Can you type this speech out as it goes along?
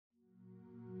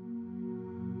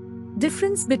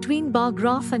Difference between bar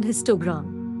graph and histogram.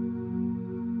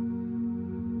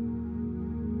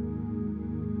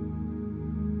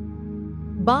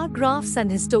 Bar graphs and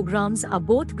histograms are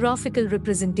both graphical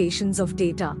representations of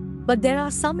data, but there are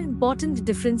some important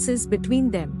differences between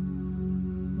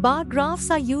them. Bar graphs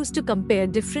are used to compare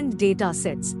different data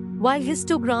sets, while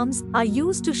histograms are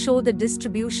used to show the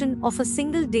distribution of a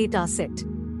single data set.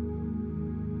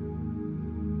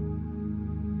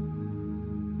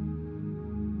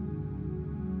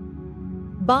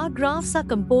 Bar graphs are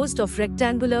composed of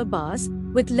rectangular bars,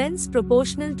 with lengths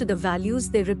proportional to the values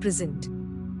they represent.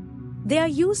 They are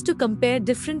used to compare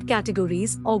different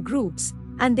categories or groups,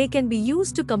 and they can be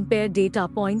used to compare data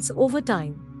points over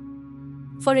time.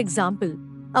 For example,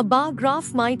 a bar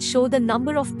graph might show the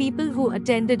number of people who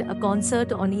attended a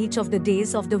concert on each of the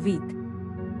days of the week.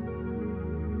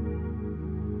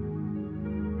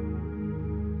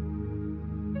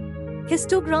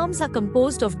 Histograms are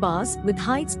composed of bars with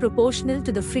heights proportional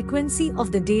to the frequency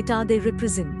of the data they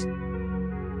represent.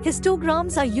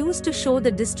 Histograms are used to show the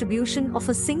distribution of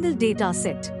a single data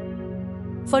set.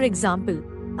 For example,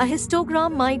 a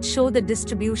histogram might show the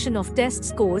distribution of test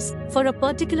scores for a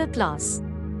particular class.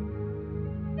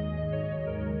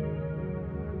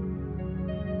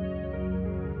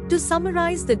 To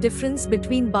summarize the difference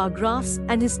between bar graphs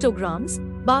and histograms,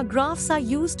 bar graphs are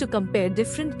used to compare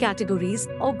different categories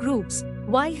or groups,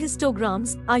 while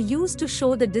histograms are used to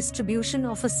show the distribution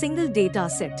of a single data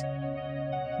set.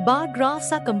 Bar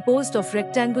graphs are composed of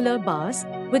rectangular bars,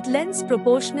 with lengths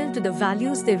proportional to the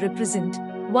values they represent,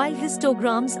 while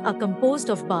histograms are composed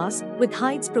of bars with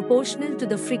heights proportional to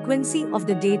the frequency of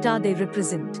the data they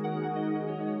represent.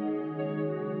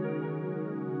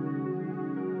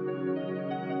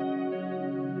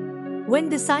 When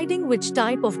deciding which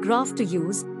type of graph to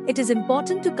use, it is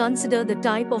important to consider the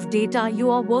type of data you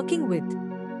are working with.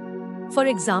 For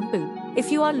example, if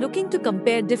you are looking to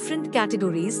compare different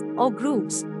categories or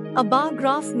groups, a bar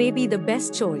graph may be the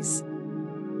best choice.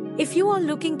 If you are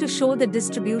looking to show the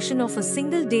distribution of a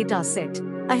single data set,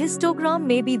 a histogram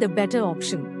may be the better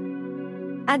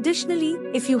option. Additionally,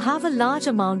 if you have a large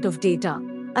amount of data,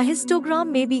 a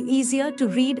histogram may be easier to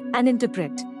read and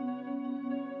interpret.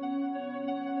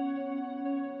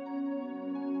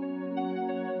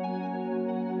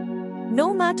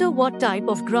 No matter what type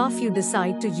of graph you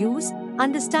decide to use,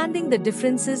 understanding the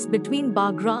differences between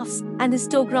bar graphs and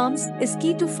histograms is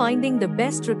key to finding the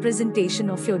best representation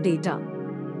of your data.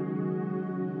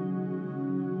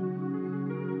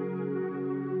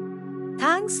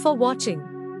 Thanks for watching.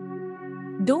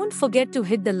 Don't forget to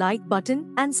hit the like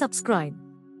button and subscribe.